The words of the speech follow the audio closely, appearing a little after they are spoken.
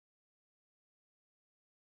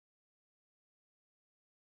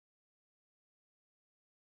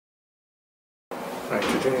Right,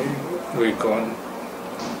 today we're going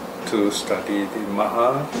to study the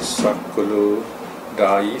Maha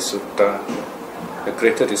Sakulodai Sutta, the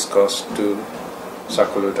Greater Discourse to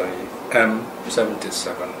Sakulodai,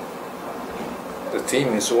 M77. The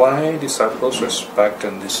theme is why disciples respect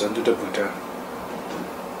and listen to the Buddha,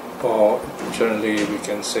 or generally we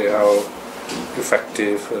can say how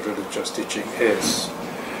effective religious teaching is.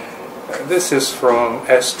 This is from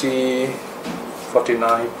ST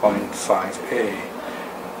 49.5a.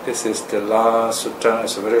 This is the last sutta.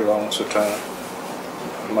 It's a very long sutta,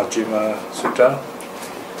 Majjhima Sutta.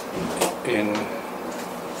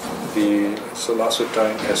 Last sutta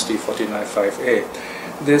in ST 49.5a.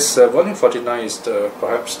 This volume 49 is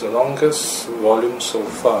perhaps the longest volume so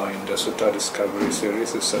far in the Sutta Discovery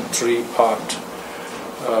series. It's a 3-part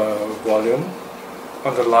volume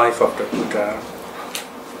on the life of the Buddha.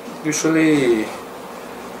 Usually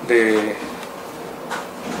the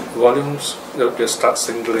volumes, they start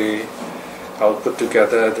singly. I'll put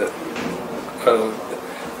together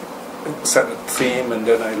set a theme, and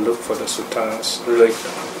then I look for the suttas,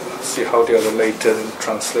 see how they are related and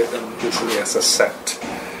translate them usually as a set.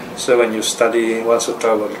 So when you study, one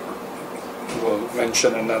sutta will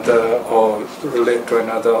mention another or relate to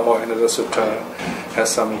another, or another sutta has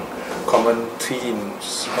some common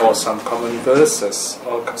themes or some common verses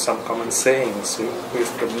or some common sayings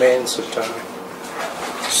with the main sutta.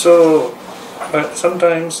 So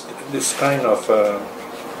sometimes this kind of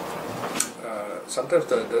sometimes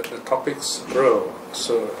the topics grow,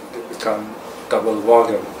 so they become double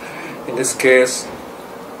volume. In this case,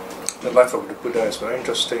 the life of the Buddha is very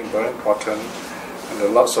interesting, very important, and there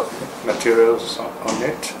are lots of materials on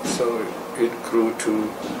it, so it grew to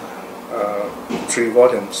 3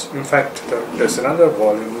 volumes. In fact, there's another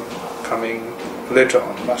volume coming later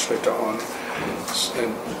on, much later on,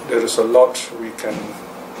 and there is a lot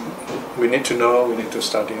we need to know, we need to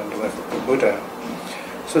study on the life of the Buddha.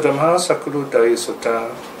 So the Maha Sakulodai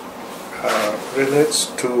Sutta relates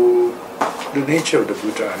to the nature of the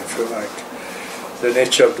Buddha, I feel like. The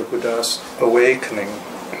nature of the Buddha's awakening.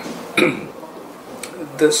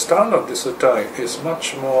 The style of the sutta is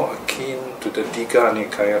much more akin to the Digha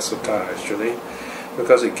Nikaya Sutta actually,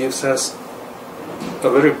 because it gives us a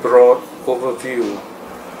very broad overview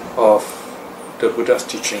of the Buddha's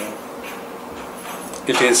teaching.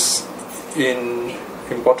 It is in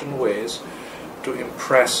important ways to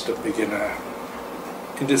impress the beginner.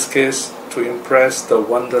 In this case, to impress the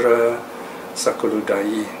wanderer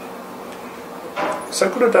Sakulodai.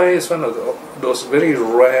 Sakulodai is one of those very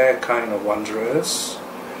rare kind of wanderers.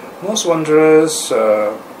 Most wanderers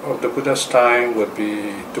of the Buddha's time would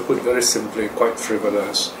be, to put very simply, quite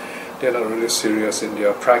frivolous. They're not really serious in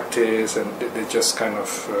their practice, and they just kind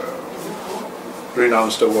of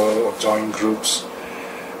renounce the world or join groups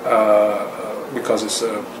because it's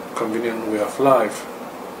a convenient way of life.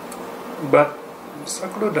 But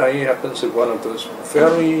Sakulodai happens to be one of those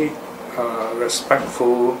very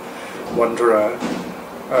respectful wanderer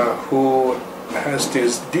who has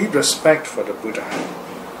this deep respect for the Buddha.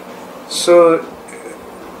 So,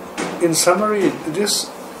 in summary, this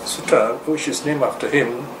sutta, which is named after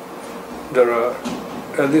him, there are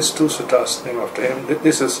at least 2 suttas named after him.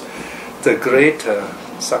 This is the Greater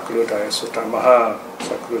Sakulodai Sutta, Maha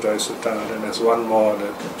Sakulodai Sutta, and then there's one more,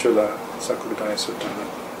 the Chula Sakulodai Sutta,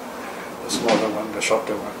 the smaller one, the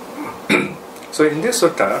shorter one. So in this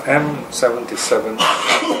sutta, M77,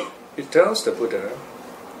 it tells the Buddha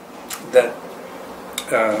that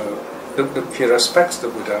he respects the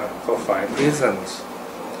Buddha for 5 reasons.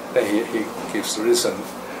 Then he gives the reasons.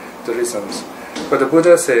 But the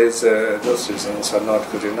Buddha says those reasons are not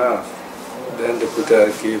good enough. Then the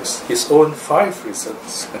Buddha gives his own 5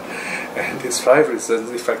 reasons. And these 5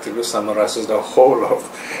 reasons effectively summarizes the whole of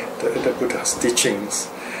the Buddha's teachings.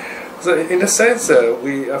 So in a sense,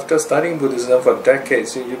 after studying Buddhism for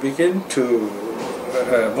decades, you begin to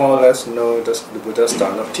more or less know the Buddha's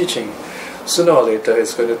style of teaching. Sooner or later,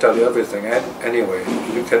 he's going to tell you everything. And anyway,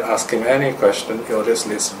 you can ask him any question, he always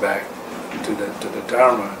leads back to the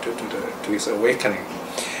Dharma, to his awakening.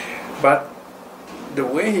 But the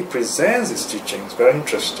way he presents his teaching is very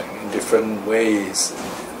interesting in different ways.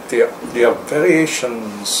 There are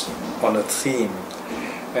variations on a theme,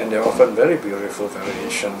 and they're often very beautiful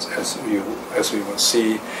variations, as we will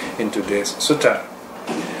see in today's sutta.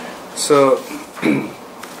 So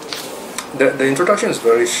the introduction is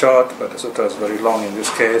very short, but the sutta is very long in this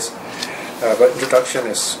case. But introduction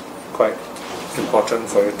is quite important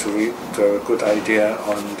for you to read, to have a good idea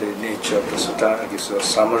on the nature of the sutta. It gives you a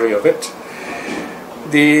summary of it.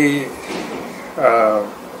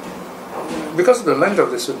 because of the length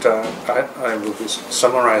of the sutta, I will be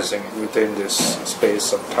summarizing within this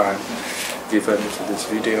space of time given to this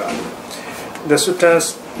video. The sutta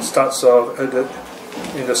starts off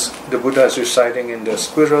the Buddha is residing in the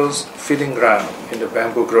squirrels feeding ground in the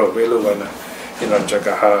bamboo grove, Veluvana, in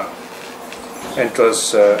Rajagaha. And it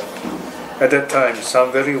was, at that time,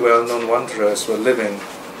 some very well-known wanderers were living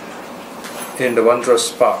in the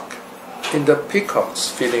Wanderers' Park, in the peacocks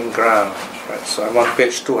feeding ground. Right? So I'm on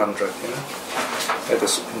page 200, in the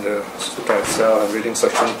sutta itself. I'm reading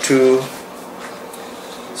section 2.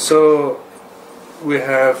 So we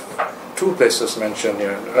have two places mentioned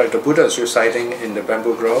here. Right? The Buddha is residing in the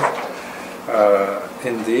bamboo grove,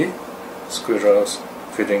 in the squirrels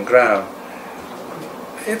feeding ground.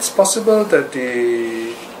 It's possible that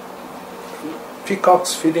the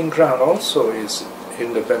peacocks feeding ground also is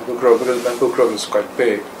in the bamboo grove, because the bamboo grove is quite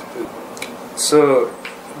big. So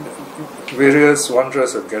various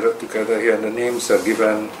wanderers have gathered together here, and the names are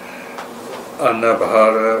given: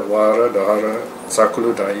 Annabhara, Vara, Dahara,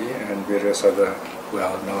 Sakuludai, and various other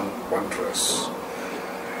well-known wanderers.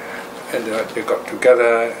 And they got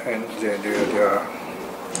together, and they are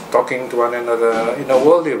talking to one another in a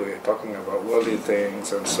worldly way, talking about worldly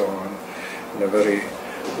things and so on, in a very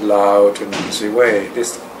loud and easy way.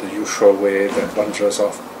 This is the usual way that wanderers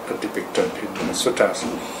are depicted in the suttas.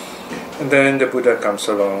 And then the Buddha comes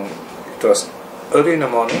along. It was early in the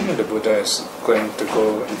morning, and the Buddha is going to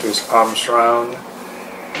go into his alms round,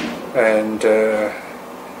 and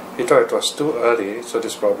he thought it was too early, so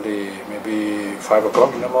this probably maybe 5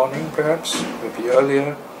 o'clock in the morning, perhaps, maybe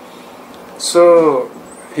earlier. So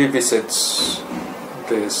he visits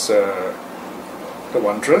this the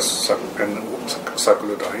wanderers, and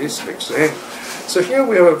Sakuludai speaks to him. So here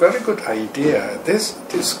we have a very good idea. This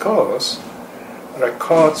discourse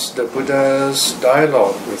records the Buddha's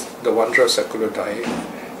dialogue with the wanderer Sakuludai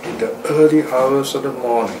in the early hours of the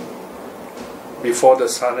morning, before the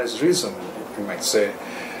sun has risen, you might say.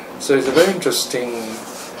 So it's a very interesting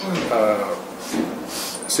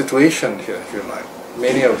situation here, if you like.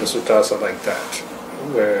 Many of the suttas are like that,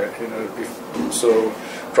 where so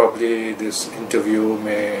probably this interview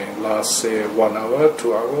may last, say, 1 hour,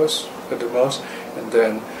 2 hours at the most, and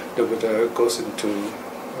then the Buddha goes into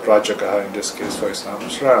Rajagaha, in this case, for his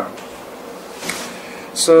alms round.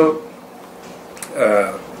 So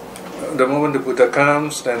the moment the Buddha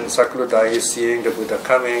comes, then Sakuludai is seeing the Buddha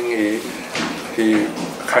coming. He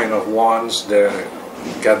kind of warns the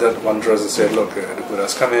gathered wanderers and said, "Look, the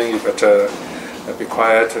Buddha's coming. You better be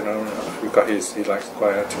quiet, because he likes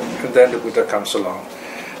quiet." And then the Buddha comes along.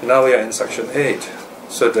 Now we are in section 8.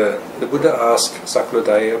 So the Buddha asked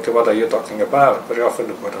Sakuludai, "Okay, what are you talking about?" Very often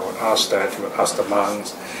the Buddha would ask that. He would ask the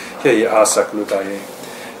monks. Here he asked Sakuludai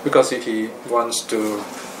because he wants to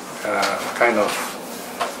kind of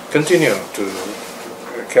continue to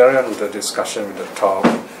carry on with the discussion, with the talk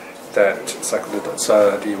that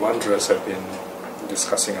the wanderers have been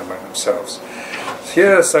discussing among themselves.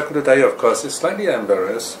 Here Sakuludai, of course, is slightly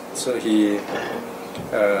embarrassed, so he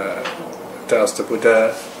tells the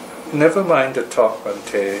Buddha, "Never mind the talk,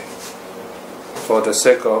 Bhante. For the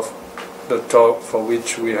sake of the talk for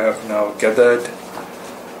which we have now gathered,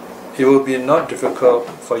 it will be not difficult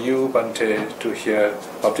for you, Bhante, to hear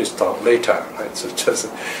of this talk later." Right? So just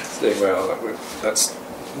saying, well, let's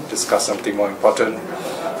discuss something more important.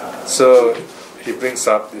 So he brings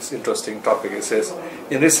up this interesting topic. He says,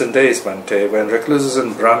 "In recent days, Bhante, when recluses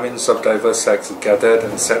and Brahmins of diverse sects gathered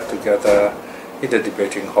and sat together in the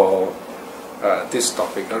debating hall, this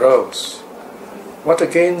topic arose. What a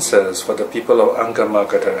gainsayers for the people of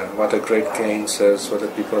Angamagadha, what a great gainsayers for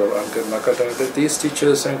the people of Angamagadha, that these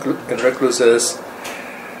teachers and recluses,"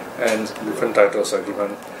 and different titles are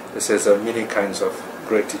given. It says that many kinds of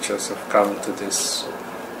great teachers have come to this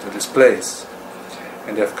place,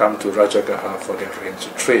 and they have come to Rajagaha for their rains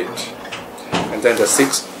retreat. And then the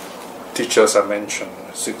 6 teachers are mentioned,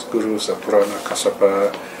 6 gurus of Purana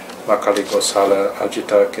Kassapa, Makali Gosala,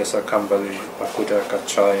 Ajita Kesa Kambali, Bakuda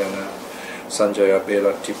Kachayana, Sanjaya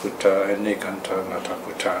Bela Tiputa, and Niganta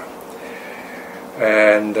Nataputa.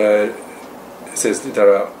 And it says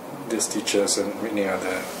there are these teachers and many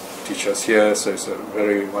other teachers here, so it's a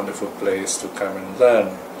very wonderful place to come and learn.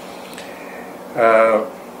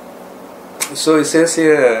 So it says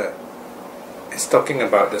here, it's talking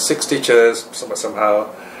about the 6 teachers, but somehow,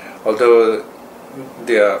 although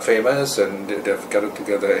they are famous and they have gathered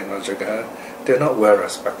together in Rajagaha, they are not well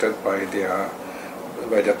respected by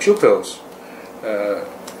their pupils.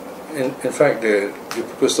 In fact, the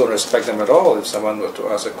pupils don't respect them at all. If someone were to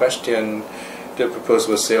ask a question, the pupils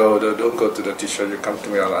will say, "Oh, don't go to the teacher, you come to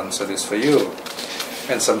me, I'll answer this for you."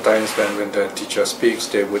 And sometimes when the teacher speaks,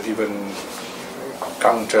 they would even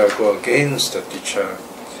counter, go against the teacher.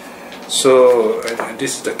 So, and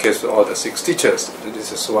this is the case with all the 6 teachers.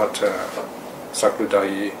 This is what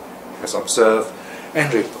Sakyadaya has observed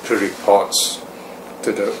and reports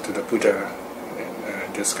to the Buddha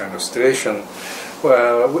in this kind of situation.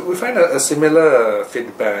 Well, we find a similar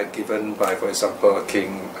feedback given by, for example,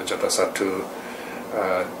 King Ajatasattu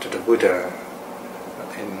to the Buddha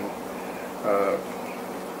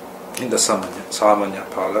in the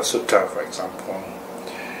Samanyapala Sutta, for example.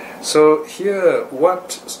 So here,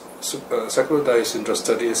 what Sakyadaya is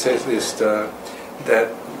interested in is that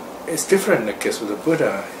it's different in the case with the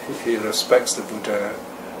Buddha. He respects the Buddha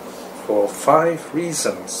for 5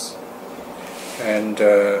 reasons, and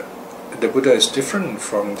the Buddha is different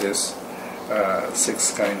from these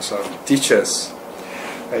 6 kinds of teachers.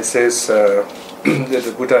 He says that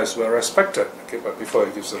the Buddha is well respected. Okay, but before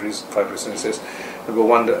he gives the 5 reasons, he says, number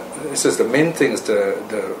 1, he says the main thing is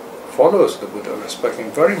the followers of the Buddha respect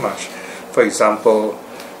him very much. For example,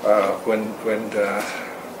 when the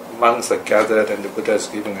monks are gathered and the Buddha is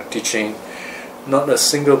giving a teaching, not a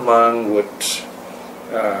single monk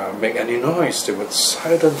would make any noise. They would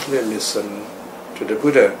silently listen to the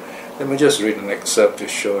Buddha. Let me just read an excerpt to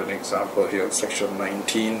show an example here, section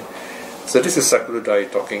 19. So this is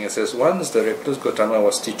Sakyadaya talking. It says, once the recluse Gautama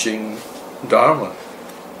was teaching Dharma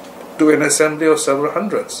to an assembly of several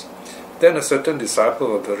hundreds. Then a certain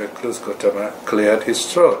disciple of the recluse Gautama cleared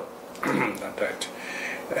his throat. Not that.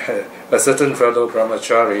 A certain fellow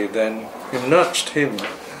brahmachari then nudged him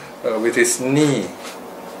with his knee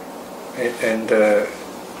and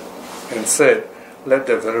said, let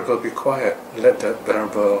the venerable be quiet, let the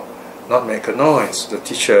venerable not make a noise. The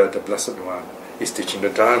teacher, the Blessed One, is teaching the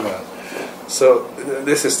Dharma. So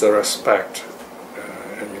this is the respect,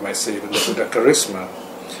 and you might say even the charisma.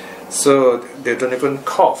 So they don't even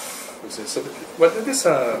cough. So, but these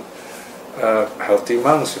are healthy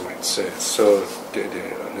monks, you might say. So they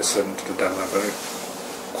listen to the Dharma very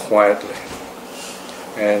quietly.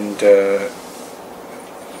 And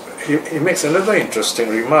he makes another interesting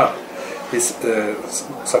remark.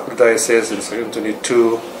 Sakyadaya says in section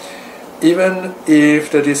 22, even if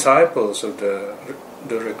the disciples of the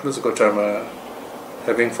recluse Gautama,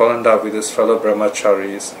 having fallen down with his fellow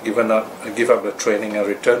brahmacharis, give up the training and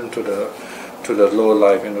return to the low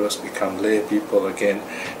life and thus become lay people again,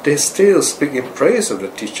 they still speak in praise of the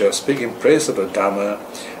teacher, speak in praise of the Dhamma,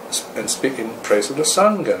 and speak in praise of the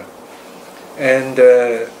Sangha. And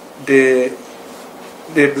they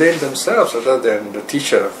blame themselves rather than the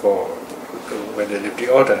teacher for when they leave the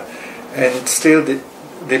order. And still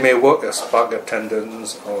they may work as park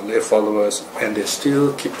attendants or lay followers, and they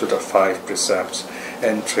still keep to the 5 precepts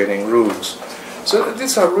and training rules. So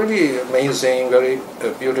these are really amazing, very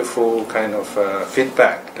beautiful kind of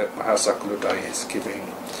feedback that Sakyadaya is giving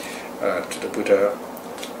to the Buddha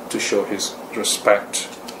to show his respect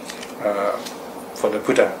for the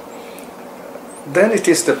Buddha. Then it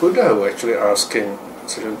is the Buddha who actually asks him,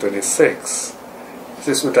 section 26, he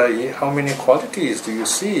says, Udayi, how many qualities do you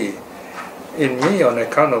see in me on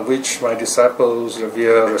account of which my disciples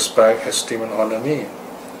revere, respect, esteem and honor me?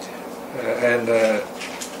 And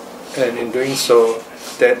in doing so,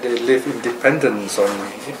 that they live in dependence on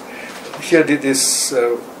me. Here this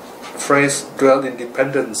phrase, dwell in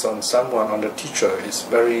dependence on someone, on the teacher, is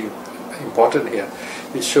very important here.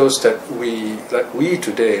 It shows that we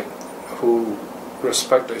today, who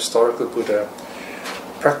respect the historical Buddha,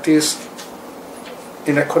 practice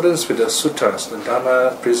in accordance with the suttas, the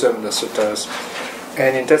Dhamma precept in the suttas,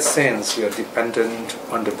 and in that sense we are dependent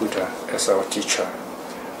on the Buddha as our teacher.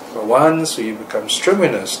 But once we become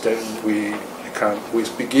strenuous, then we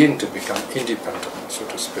begin to become independent, so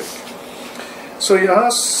to speak. So he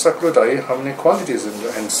asks Sakyadaya how many qualities,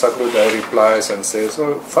 and Sakyadaya replies and says,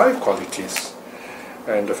 5 qualities.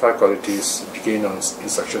 And the 5 qualities begin in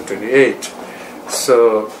section 28.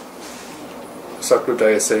 So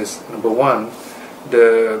Sakyadaya says, number 1,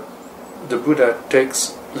 the Buddha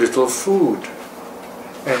takes little food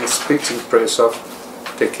and speaks in praise of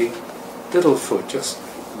taking little food, just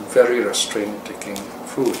very restrained taking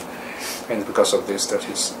food. And because of this, that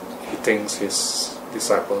he thinks his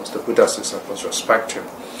disciples, the Buddha's disciples, respect him.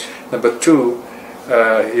 Number 2,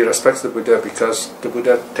 he respects the Buddha because the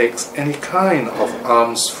Buddha takes any kind of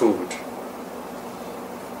alms food.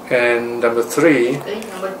 And number 3,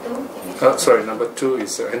 number 2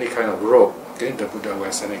 is any kind of robe. Okay, the Buddha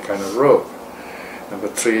wears any kind of robe. Number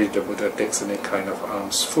 3, the Buddha takes any kind of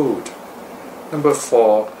alms food. Number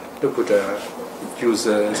 4, the Buddha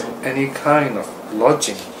uses any kind of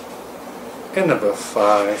lodging. And number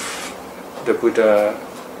 5, the Buddha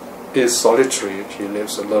is solitary. He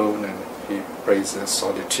lives alone and he praises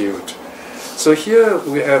solitude. So here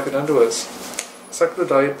we have, in other words,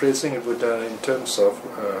 Sakudaya praising Buddha in terms of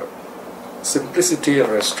simplicity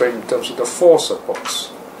and restraint, in terms of the four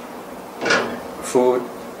supports: food,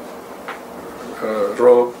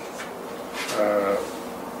 robe,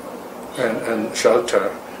 and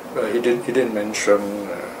shelter. He didn't mention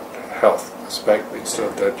health aspect. Instead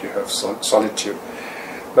of that, you have solitude.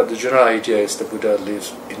 But the general idea is the Buddha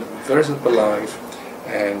lives in a very simple life,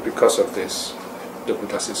 and because of this, the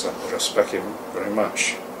Bodhisattvas respect him very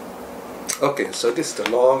much. Okay, so this is the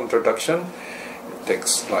long introduction. It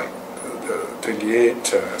takes like 28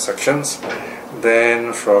 sections.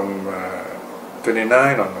 Then from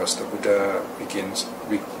 29 onwards, the Buddha begins.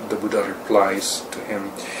 The Buddha replies to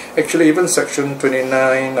him. Actually, even section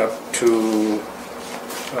 29 up to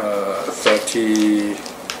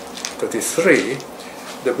 33,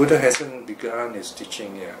 the Buddha hasn't begun his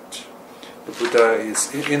teaching yet. The Buddha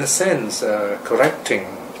is, in a sense, correcting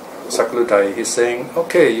Sakudaya. He's saying,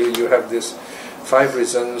 okay, you have these 5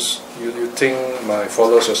 reasons, you think my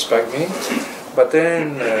followers respect me, but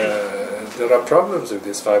then there are problems with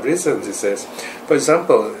these 5 reasons, he says. For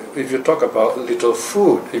example, if you talk about little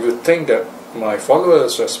food, if you think that my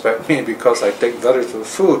followers respect me because I take very little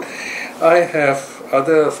food, I have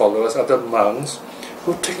other followers, other monks,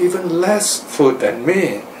 who take even less food than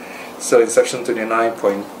me. So in section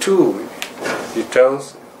 29.2, he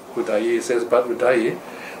tells Udayi, he says, but Udayi,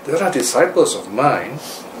 there are disciples of mine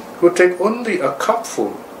who take only a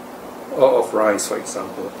cupful of rice, for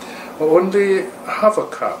example, or only half a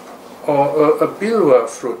cup, or a bilwa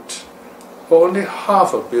fruit, or only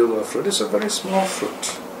half a bilwa fruit. It's a very small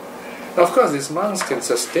fruit. Now, of course, these monks can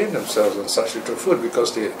sustain themselves on such little food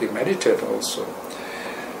because they meditate also.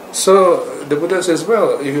 So the Buddha says,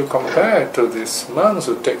 well, if you compare to these monks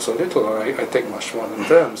who take so little, I take much more than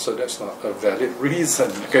them, so that's not a valid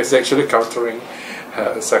reason, because it's actually countering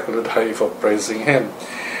Sakudaya for praising him.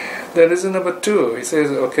 Then reason number 2, he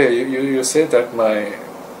says, okay, you say that my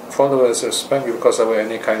followers respect me because I wear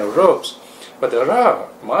any kind of robes, but there are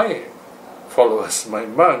my followers, my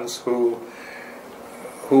monks, who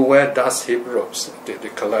wear dust heap robes. They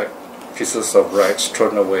collect pieces of rags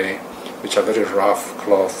thrown away, which are very rough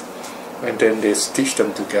cloth, and then they stitch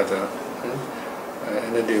them together,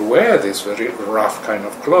 and then they wear this very rough kind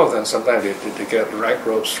of cloth, and sometimes they get rag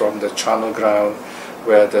robes from the charnel ground,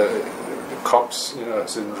 where the corpse,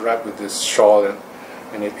 is wrapped with this shawl, and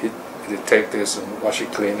they take this and wash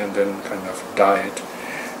it clean, and then kind of dye it,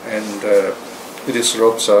 and these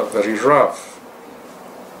robes are very rough.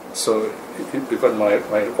 So, because my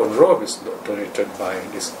own robe is donated by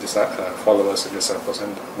these followers and disciples,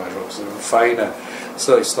 and my robe is even finer.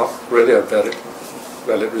 So it's not really a valid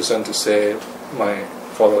reason to say my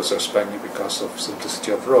followers respect me because of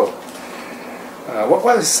simplicity of robe.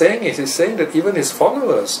 What he's saying is, he's saying that even his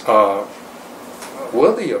followers are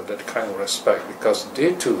worthy of that kind of respect because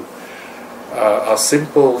they too are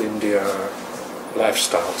simple in their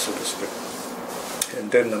lifestyle, so to speak.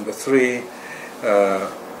 And then number 3,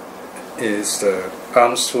 is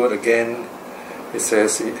alms food. Again, it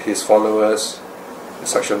says his followers, in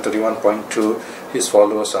section 31.2, his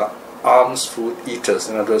followers are alms food eaters.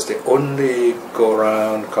 In other words, they only go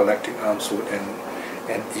around collecting alms food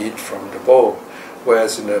and eat from the bowl.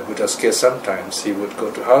 Whereas in the Buddha's case, sometimes he would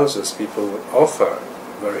go to houses, people would offer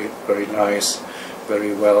very, very nice,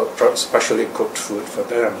 very well, specially cooked food for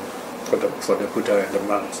them, for the Buddha and the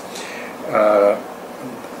monks.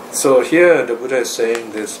 So here the Buddha is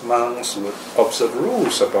saying these monks would observe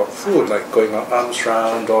rules about food, like going on alms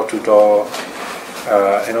round, door to door,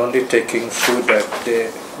 and only taking food that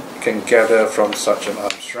they can gather from such an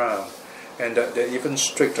alms round. And that they're even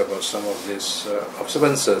strict about some of these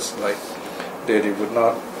observances, like they would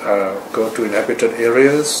not go to inhabited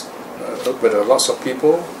areas where there are lots of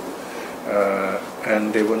people,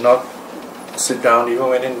 and they would not sit down even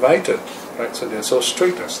when invited. Right? So they're so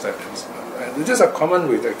strict as that. And these are common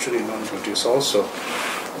with actually non-Buddhists also.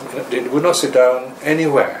 They would not sit down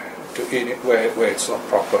anywhere to eat it where it's not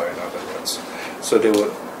proper, in other words. So they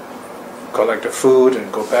would collect the food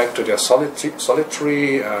and go back to their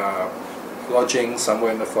solitary lodging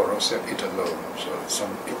somewhere in the forest and eat alone. So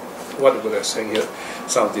what the Buddha is saying here,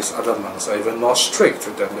 some of these other monks are even more strict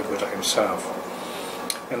than the Buddha himself.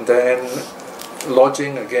 And then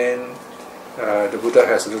lodging again, the Buddha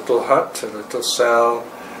has a little hut, a little cell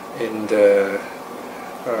in the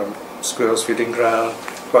squirrel's feeding ground,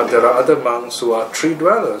 but there are other monks who are tree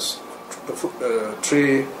dwellers,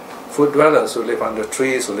 tree food dwellers who live under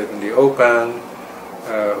trees, who live in the open,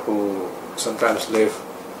 who sometimes live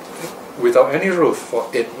without any roof for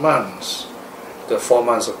 8 months. The 4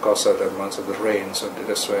 months, of course, are the months of the rain, so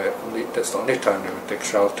that's the only time they will take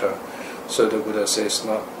shelter. So the Buddha says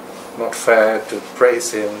not fair to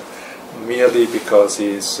praise him merely because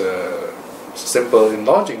he's simple in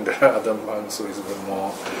lodging. There are other monks who is even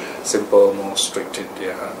more simple, more strict in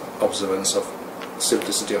their observance of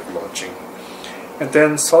simplicity of lodging. And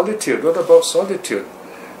then solitude. What about solitude?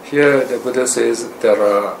 Here the Buddha says there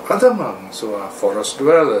are other monks who are forest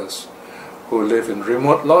dwellers, who live in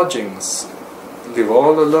remote lodgings, live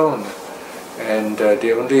all alone, and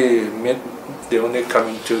they only come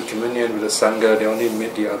into communion with the Sangha, they only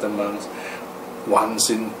meet the other monks once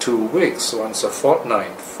in 2 weeks, once a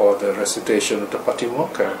fortnight, for the recitation of the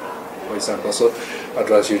Patimokkha, for example. So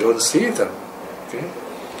otherwise you don't see them. Okay?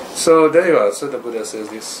 So there you are. So the Buddha says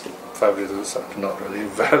these 5 reasons are not really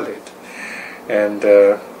valid. And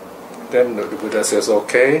then the Buddha says,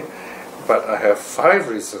 okay, but I have 5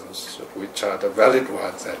 reasons which are the valid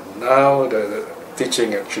ones. And now the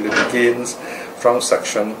teaching actually begins from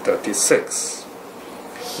section 36.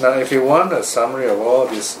 Now if you want a summary of all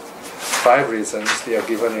these 5 reasons, they are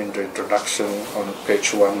given in the introduction on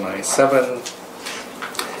page 197,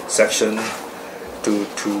 section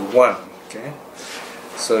 221. Okay,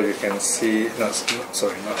 so you can see. No,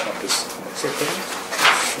 sorry, not this.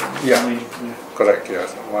 Yeah, correct.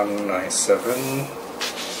 Yes, 197.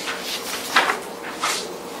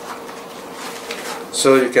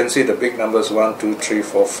 So you can see the big numbers 1, 2, 3,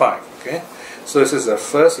 4, 5. Okay, so this is the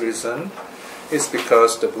first reason. It's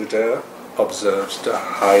because the Buddha observes the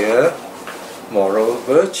higher moral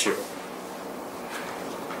virtue.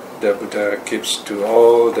 The Buddha keeps to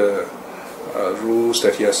all the rules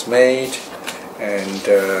that he has made, and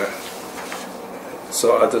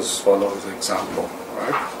so others follow his example.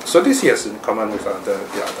 Right? So this he has in common with the other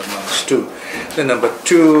monks too. Then number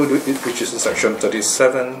 2, which is in section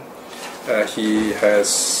 37, he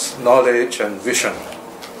has knowledge and vision.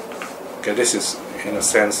 Okay, this is in a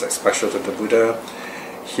sense special to the Buddha.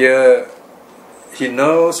 Here he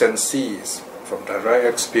knows and sees from direct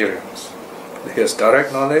experience. He has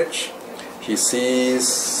direct knowledge. He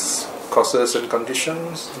sees causes and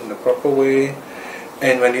conditions in the proper way.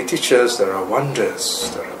 And when he teaches, there are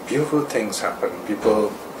wonders, there are beautiful things happen.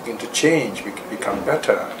 People begin to change, become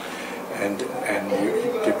better, and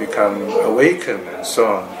they become awakened, and so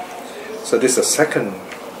on. So this is the second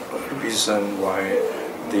reason why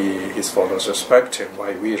his followers respect him,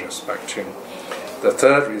 why we respect him. The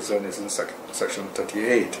third reason is in section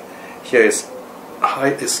 38. Here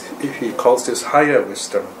he calls this higher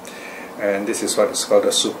wisdom, and this is what is called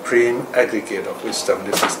the supreme aggregate of wisdom.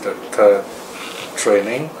 This is the third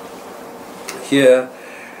training. Here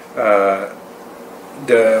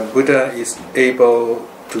the Buddha is able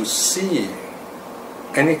to see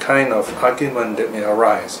any kind of argument that may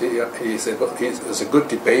arise. He is a good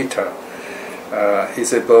debater.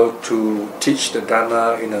 He's able to teach the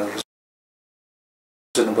Dharma in a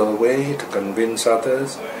reasonable way to convince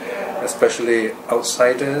others, especially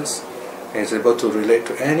outsiders. He's able to relate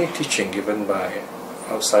to any teaching given by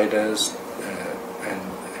outsiders, and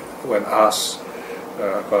when asked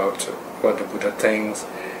about what the Buddha thinks.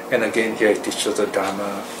 And again here he teaches the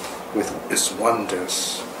Dharma with its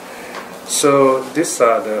wonders. So these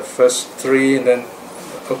are the first 3, and then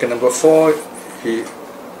okay, number 4, he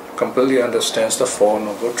completely understands the Four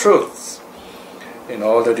Noble Truths in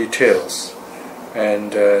all the details,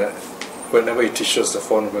 and whenever he teaches the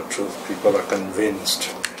Four Noble Truths, people are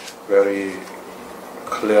convinced very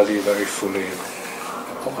clearly, very fully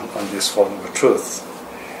on this Four Noble Truths.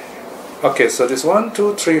 Okay, so this 1,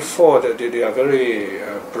 2, 3, 4, they are very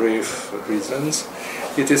brief reasons.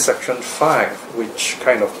 It is section 5 which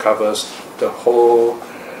kind of covers the whole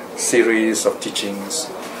series of teachings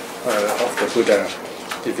of the Buddha.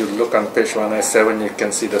 If you look on page 197, you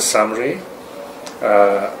can see the summary.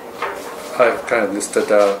 I've kind of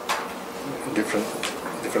listed out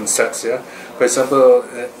different sets here. For example,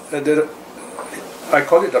 I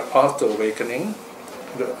call it the path to awakening.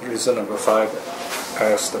 The reason number 5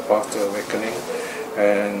 as the path to awakening,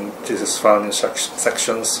 and this is found in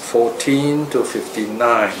sections 14 to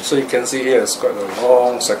 59. So you can see here it's quite a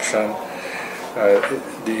long section.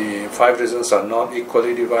 The 5 reasons are not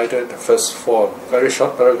equally divided. The first 4 very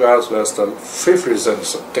short paragraphs, whereas the 5th reason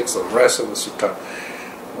takes the rest of the sutta,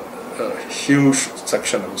 a huge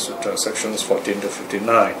section of the sutta, sections 14 to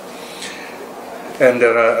 59. And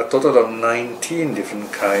there are a total of 19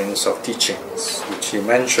 different kinds of teachings which he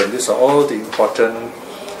mentioned. These are all the important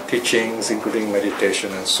teachings, including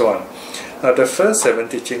meditation and so on. Now the first 7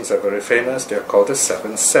 teachings are very famous. They are called the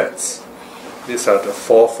 7 sets. These are the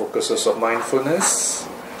 4 focuses of mindfulness,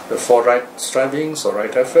 the 4 right strivings or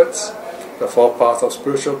right efforts, the 4 paths of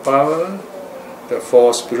spiritual power, the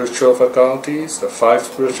 4 spiritual faculties, the 5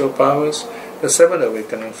 spiritual powers, the 7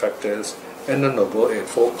 awakening factors, and the Noble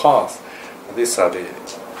Eightfold Path. This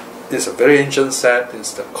is a very ancient set.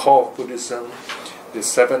 It's the core of Buddhism. The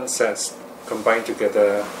 7 sets combined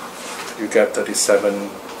together, you get 37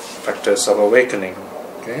 factors of awakening.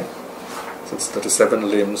 Okay, so it's 37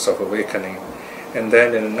 limbs of awakening. And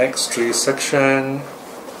then in the next 3 sections,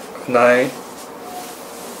 9,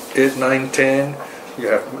 8, 9, 10, you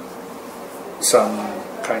have some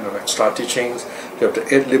kind of extra teachings. You have the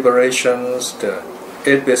 8 liberations, the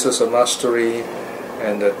 8 bases of mastery,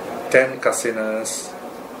 and the 10 kasinas.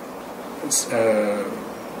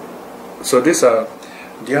 So these are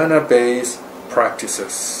dhyana-based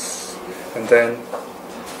practices. And then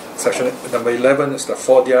section number 11 is the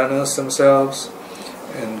 4 dhyanas themselves,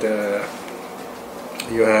 and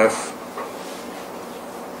you have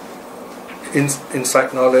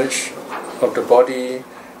insight knowledge of the body,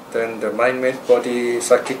 then the mind-made body,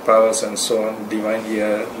 psychic powers, and so on. Divine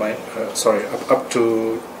ear, up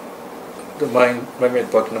to the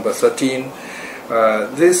mind-made body number 13.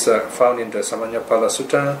 This found in the Samanyapala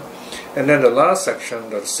Sutta. And then the last section,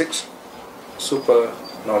 the 6 super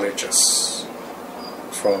knowledges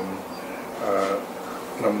from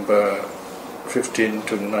number 15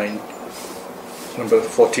 to 9, number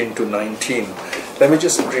 14 to 19. Let me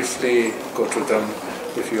just briefly go through them.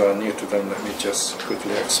 If you are new to them, let me just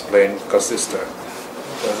quickly explain, because this is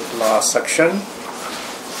the last section.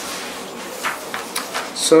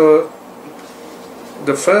 So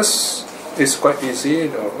the first is quite easy,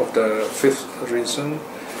 of the 5th reason.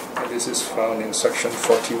 And this is found in section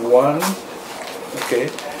 41.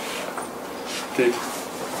 Okay, it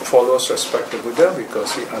follows respect to Buddha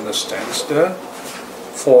because he understands the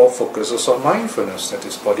 4 focuses on mindfulness, that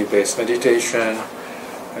is body-based meditation,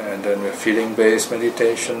 and then we're feeling-based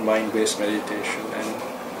meditation, mind-based meditation,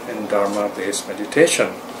 and dharma-based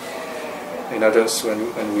meditation. In other words,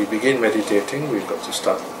 when we begin meditating, we've got to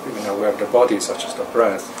start being aware of the body, such as the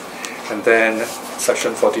breath. And then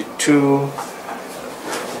section 42,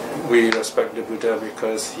 we respect the Buddha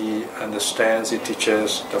because he understands, he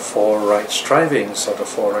teaches the 4 right strivings, or the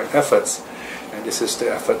 4 right efforts. And this is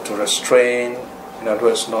the effort to restrain, in other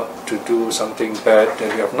words, not to do something bad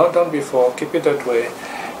that we have not done before, keep it that way,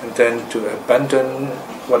 and then to abandon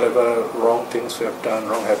whatever wrong things we have done,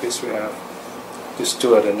 wrong habits we have. These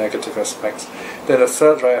 2 are the negative aspects. Then the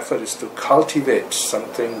 3rd right effort is to cultivate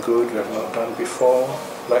something good we have not done before,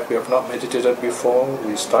 like we have not meditated before,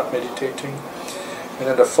 we start meditating. And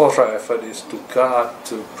then the 4th right effort is to guard,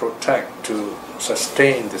 to protect, to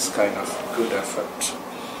sustain this kind of good effort.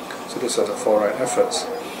 So these are the 4 right efforts.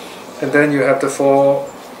 And then you have the 4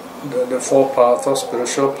 paths of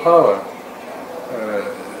spiritual power.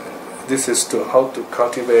 This is to how to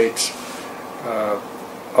cultivate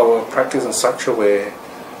our practice in such a way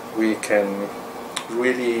we can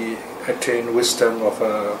really attain wisdom of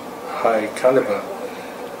a high caliber,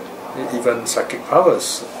 even psychic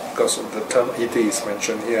powers, because of the term iti is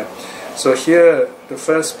mentioned here. So here, the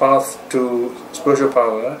first path to spiritual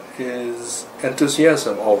power is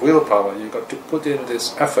enthusiasm or willpower. You've got to put in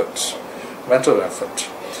this effort, mental effort.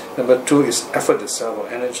 Number 2 is effort itself, or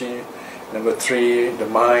energy. Number 3, the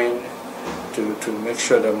mind, to make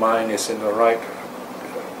sure the mind is in the right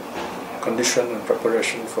condition and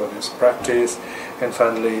preparation for this practice. And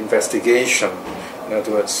finally, investigation. In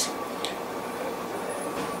other words,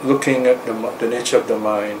 looking at the nature of the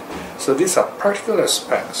mind. So these are practical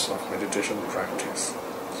aspects of meditation practice.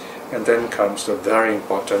 And then comes the very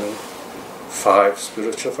important 5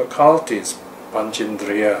 spiritual faculties,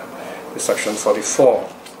 Panchindriya, in section 44.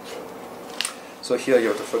 So here you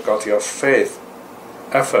have the faculty of faith,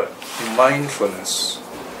 effort, mindfulness,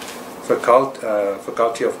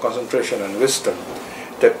 faculty of concentration and wisdom.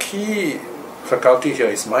 The key faculty here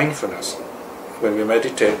is mindfulness. When we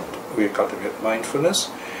meditate, we cultivate mindfulness,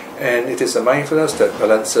 and it is a mindfulness that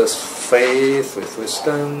balances faith with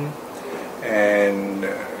wisdom and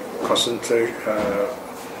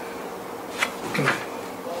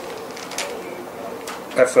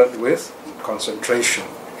effort with concentration,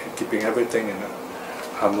 keeping everything in a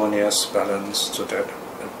harmonious balance so that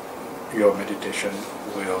your meditation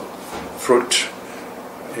will fruit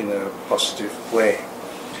in a positive way.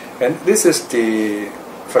 And this is the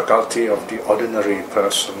faculty of the ordinary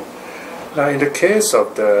person. Now, in the case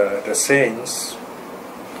of the saints,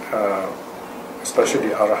 especially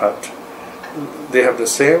the Arhat, they have the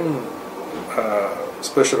same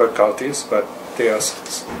spiritual faculties, but they are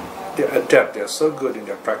adept. They are so good in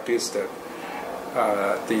their practice that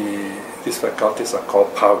these faculties are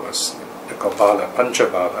called powers. They're called bala,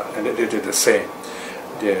 panchabala, and they do the same.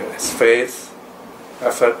 There is faith,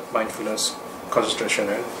 effort, mindfulness, concentration,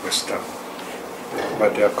 and wisdom.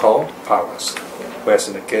 but they are called powers. Whereas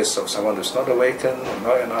in the case of someone who's not awakened,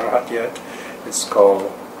 not an arahat yet, it's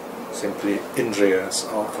called simply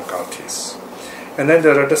indriyas or faculties. And then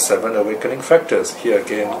there are the 7 awakening factors. Here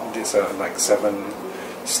again, these are like 7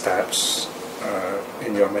 steps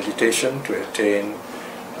in your meditation to attain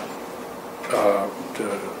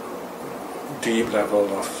the deep level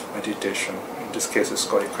of meditation. In this case, it's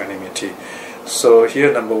called equanimity. So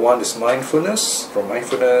here, number 1 is mindfulness. From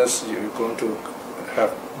mindfulness, you're going to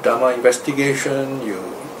have Dhamma investigation. You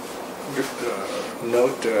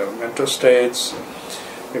note mental states,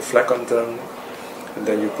 reflect on them, and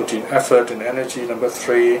then you put in effort and energy. Number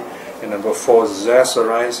 3, and number 4, zest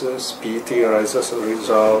arises, piti arises as a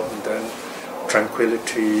result, and then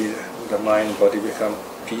tranquility, the mind and body become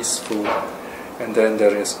peaceful, and then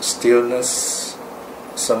there is stillness,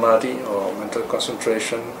 samadhi or mental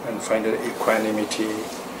concentration, and finally equanimity,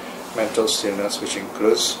 mental stillness, which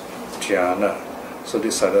includes dhyana. So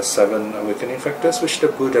these are the 7 awakening factors which the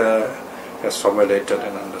Buddha has formulated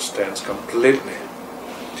and understands completely.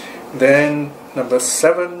 Then number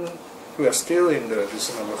 7, we are still in this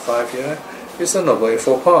is number 5 here, is the Noble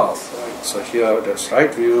Eightfold Path. Right? So here there's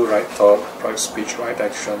right view, right thought, right speech, right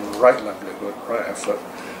action, right livelihood, right effort,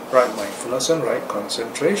 right mindfulness, and right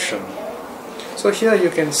concentration. So here you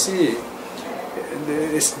can see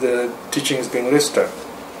the teachings being listed.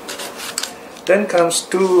 Then comes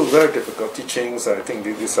 2 very difficult teachings. I think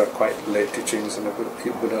these are quite late teachings in the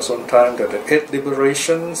Buddha's own time. That the 8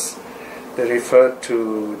 liberations. They refer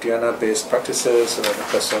to dhyana-based practices where the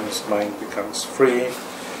person's mind becomes free.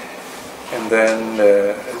 And then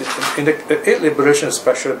in the 8 liberation is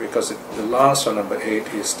special because the last one, number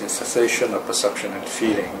 8, is the cessation of perception and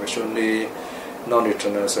feeling, which only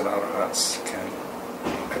non-returners and arahats can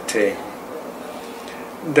attain.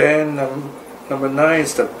 Then number 9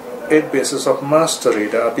 is the 8 bases of mastery,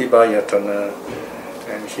 the abhibayatana.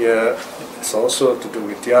 And here it's also to do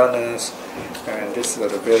with dhyanas. And these are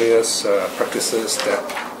the various practices that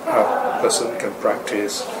a person can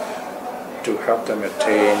practice to help them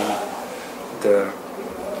attain the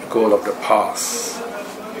goal of the path.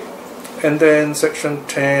 And then section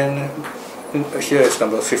 10, here is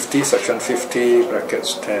number 50, section 50,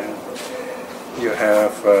 brackets 10. You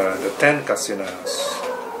have the 10 kasinas.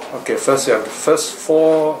 Okay, first you have the first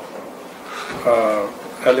 4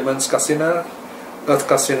 elements kasina: earth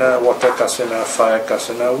kasina, water kasina, fire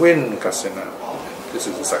kasina, wind kasina. This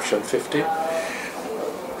is section 50.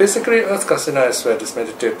 Basically, earth kasina is where this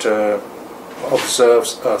meditator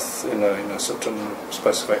observes earth in a certain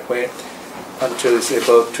specific way until he's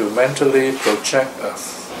able to mentally project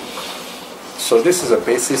earth. So this is a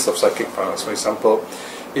basis of psychic powers. For example,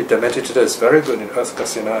 if the meditator is very good in earth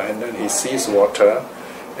kasina and then he sees water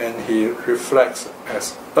and he reflects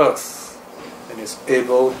as earth and is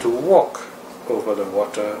able to walk over the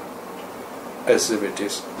water as if it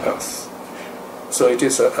is earth. So it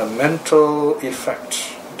is a mental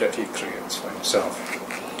effect that he creates for himself.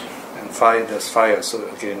 And fire, there's fire, so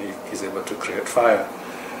again he's able to create fire.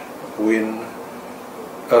 Wind,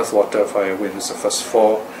 earth, water, fire, wind is the first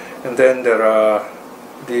 4. And then there are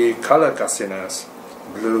the color kasinas: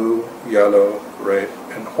 blue, yellow, red,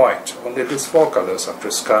 and white. Only these 4 colors are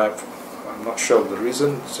prescribed. I'm not sure of the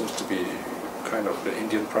reason. It seems to be kind of the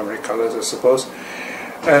Indian primary colors, I suppose.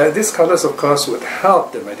 These colors, of course, would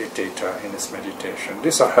help the meditator in his meditation.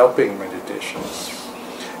 These are helping meditations.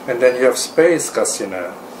 And then you have space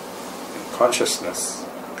kasina, and consciousness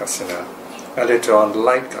kasina, and later on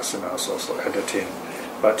light kasina is also added in.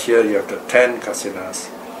 But here you have the 10 kasinas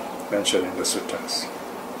mentioned in the suttas.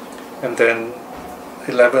 And then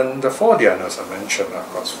 11, the 4 dhyanas are mentioned, of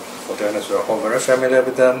course. 4 dhyanas, we are all very familiar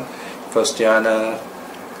with them. First dhyana,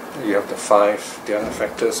 you have the 5 dhyana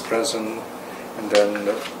factors present, and then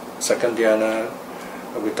the second dhyana,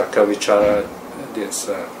 vitaka vichara, this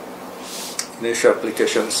initial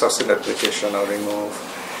application, subsequent application are removed,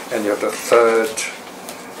 and you have the 3rd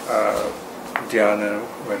dhyana,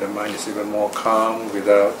 where the mind is even more calm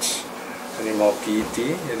without any more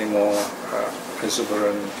piti, any more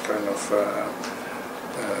exuberant kind of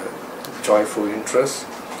joyful interest,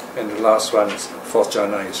 and the last one is 4th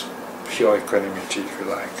jhana, is pure equanimity, if you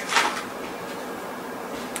like.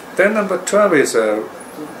 Then number 12 is 12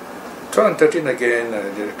 and 13 again,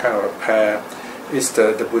 the kind of a pair, is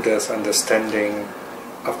the Buddha's understanding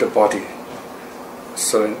of the body.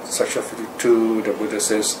 So in section 52, the Buddha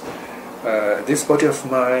says, this body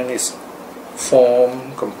of mine is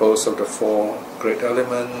form composed of the 4 great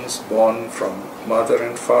elements, born from mother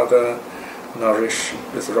and father, nourished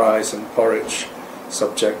with rice and porridge,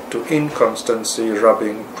 subject to inconstancy,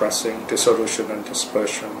 rubbing, pressing, dissolution and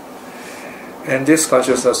dispersion. And this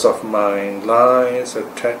consciousness of mind lies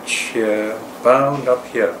attached here, bound up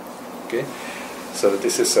here. Okay, so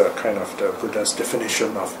this is a kind of the Buddha's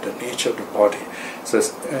definition of the nature of the body. So,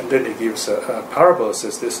 and then he gives a parable.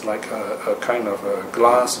 Says this like a kind of a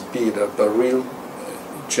glass bead, a beryl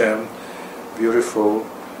gem, beautiful,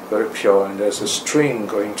 very pure, and there's a string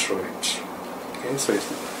going through it. Okay, so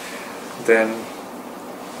then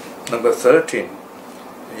number 13,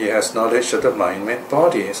 he has knowledge of the mind-made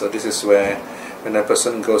body. So this is where, when a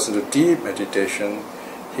person goes into deep meditation,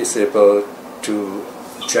 he's able to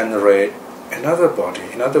generate another body.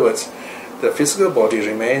 In other words, the physical body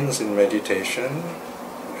remains in meditation,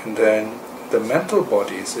 and then the mental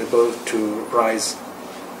body is able to rise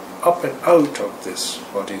up and out of this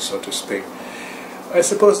body, so to speak. I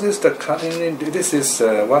suppose this is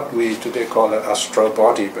what we today call an astral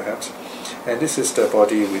body, perhaps, and this is the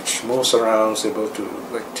body which moves around, is able to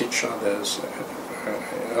like teach others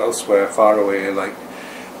elsewhere, far away, like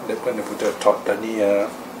when the Buddha taught Daniya,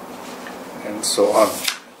 and so on.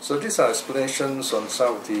 So these are explanations on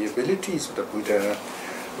some of the abilities of the Buddha,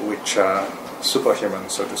 which are superhuman,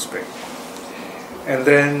 so to speak. And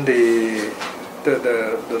then the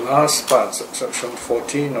last part, section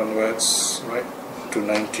 14 onwards, right, to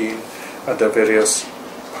 19, are the various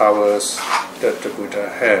powers that the Buddha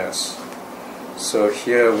has. So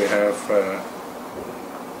here we have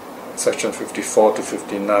section 54 to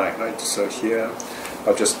 59, right? So here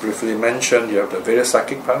I'll just briefly mention you have the various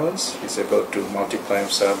psychic powers. He's able to multiply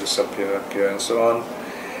himself, disappear, appear, and so on.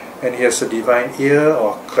 And he has a divine ear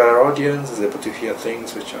or clairaudience, he's able to hear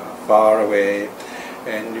things which are far away.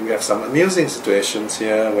 And we have some amusing situations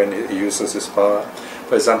here when he uses his power.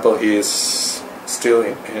 For example, he is still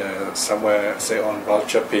somewhere, say on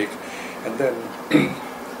Vulture Peak, and then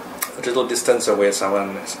a little distance away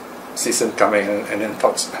someone sees him coming and then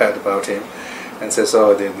talks bad about him and says,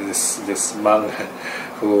 oh, this monk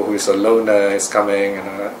who is a loner is coming,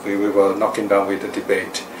 and we will knock him down with a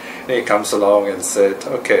debate. And he comes along and said,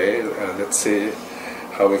 okay, let's see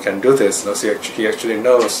how we can do this. No, so he actually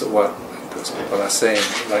knows what those people are saying,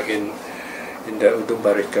 like in the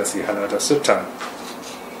Udumbarika Sihanada Sutta.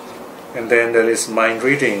 And then there is mind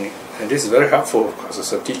reading, and this is very helpful because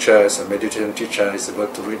as a teacher, as a meditation teacher, is able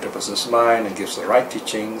to read the person's mind and gives the right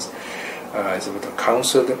teachings. Is able to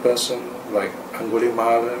counsel the person, like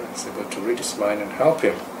Angulimala, is able to read his mind and help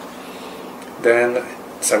him. Then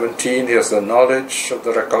 17, he has the knowledge of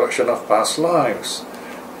the recollection of past lives.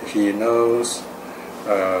 He knows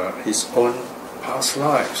his own past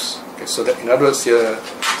lives. Okay, so that in other words, here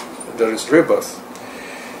there is rebirth.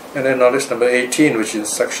 And then knowledge number 18, which is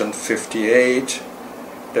section 58,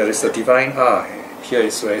 there is the divine eye. Here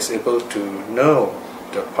is where he is able to know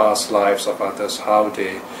the past lives of others, how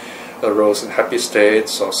they arose in happy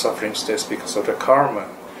states or suffering states because of the karma.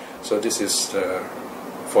 So this is,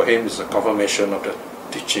 for him, is a confirmation of the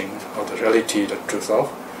teaching of the reality, the truth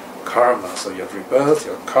of karma. So you have rebirth,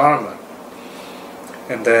 your karma.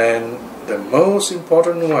 And then the most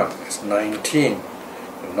important one is 19,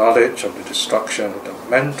 the knowledge of the destruction of the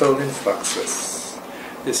mental influxes.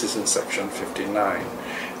 This is in section 59.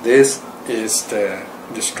 This is the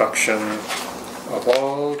destruction of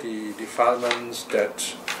all the defilements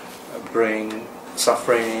that bring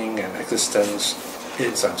suffering and existence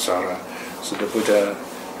in samsara. So the Buddha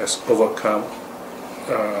has overcome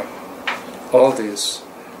all this,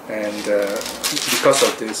 and because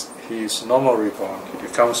of this, he is normal reborn. He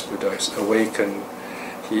becomes Buddha, is awakened.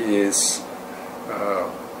 He is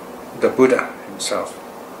the Buddha himself.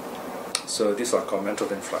 So these are called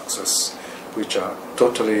mental influxes, which are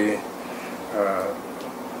totally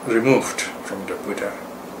removed from the Buddha.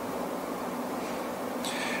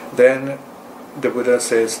 Then the Buddha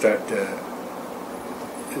says that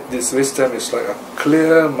this wisdom is like a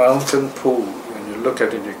clear mountain pool. When you look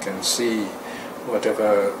at it, you can see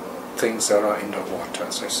whatever things there are in the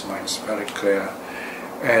water. So his mind is very clear.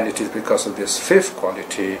 And it is because of this fifth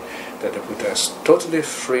quality that the Buddha is totally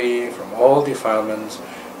free from all defilements.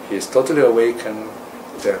 He is totally awakened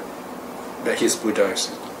that his Buddha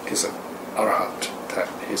is an Arhat, that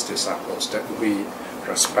his disciples, that we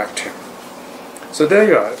respect him. So there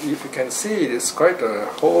you are. You can see it's quite a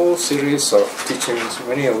whole series of teachings,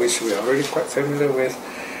 many of which we are already quite familiar with,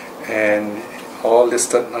 and all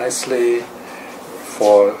listed nicely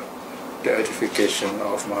for the edification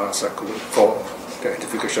of Mahasakulu, for the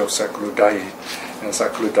edification of Sakuludai. And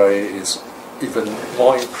Sakuludai is even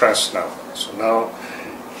more impressed now. So now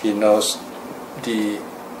he knows the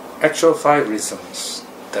actual 5 reasons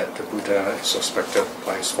that the Buddha is respected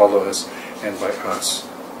by his followers and by us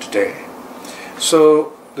today.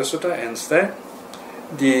 So the sutta ends there.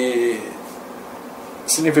 The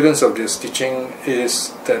significance of this teaching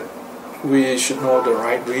is that we should know the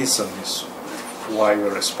right reasons why we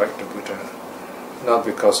respect the Buddha, not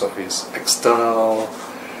because of his external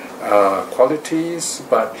qualities,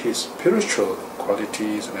 but his spiritual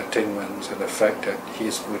qualities and attainments, and the fact that he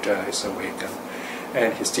is Buddha, is awakened,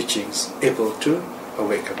 and his teachings able to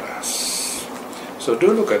awaken us. So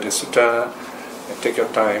do look at the sutta and take your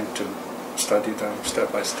time to study them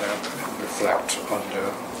step by step and reflect on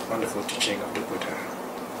the wonderful teaching of the Buddha.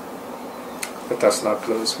 Let us now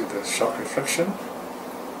close with a short reflection.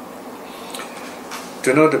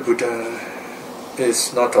 To know the Buddha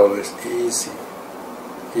is not always easy.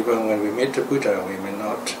 Even when we meet the Buddha, we may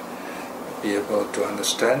not be able to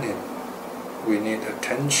understand him. We need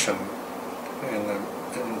attention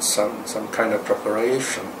and some kind of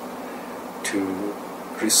preparation to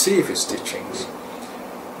receive his teachings.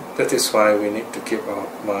 That is why we need to keep our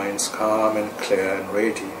minds calm and clear and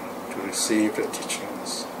ready to receive the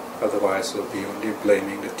teachings. Otherwise we'll be only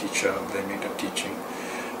blaming the teacher, blaming the teaching.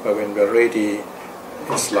 But when we're ready,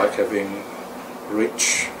 it's like having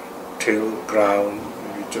rich tilled ground.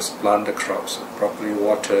 You just plant the crops, properly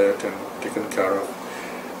watered and taken care of,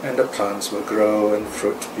 and the plants will grow and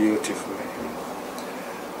fruit beautifully.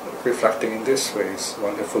 Reflecting in this way is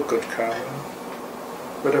wonderful good karma.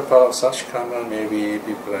 With the power of such karma, may we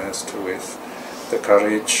be blessed with the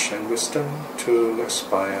courage and wisdom to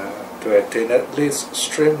aspire to attain at least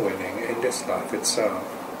stream winning in this life itself.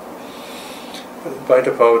 By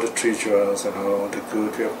the power of the three jewels and all the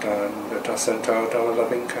good we have done, let us send out our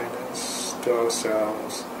loving kindness to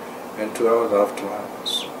ourselves and to our loved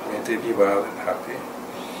ones. May they be well and happy.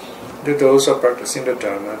 To those who are practicing the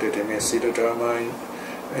Dharma, that they may see the Dharma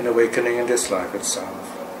in awakening in this life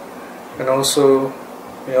itself. And also,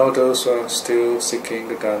 may all those who are still seeking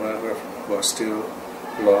the Dharma, who are still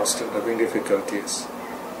lost and having difficulties,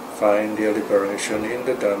 find their liberation in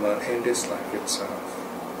the Dharma in this life itself.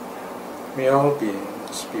 May all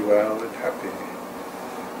beings be well and happy.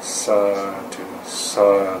 Sadhu,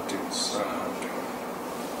 sadhu, sadhu.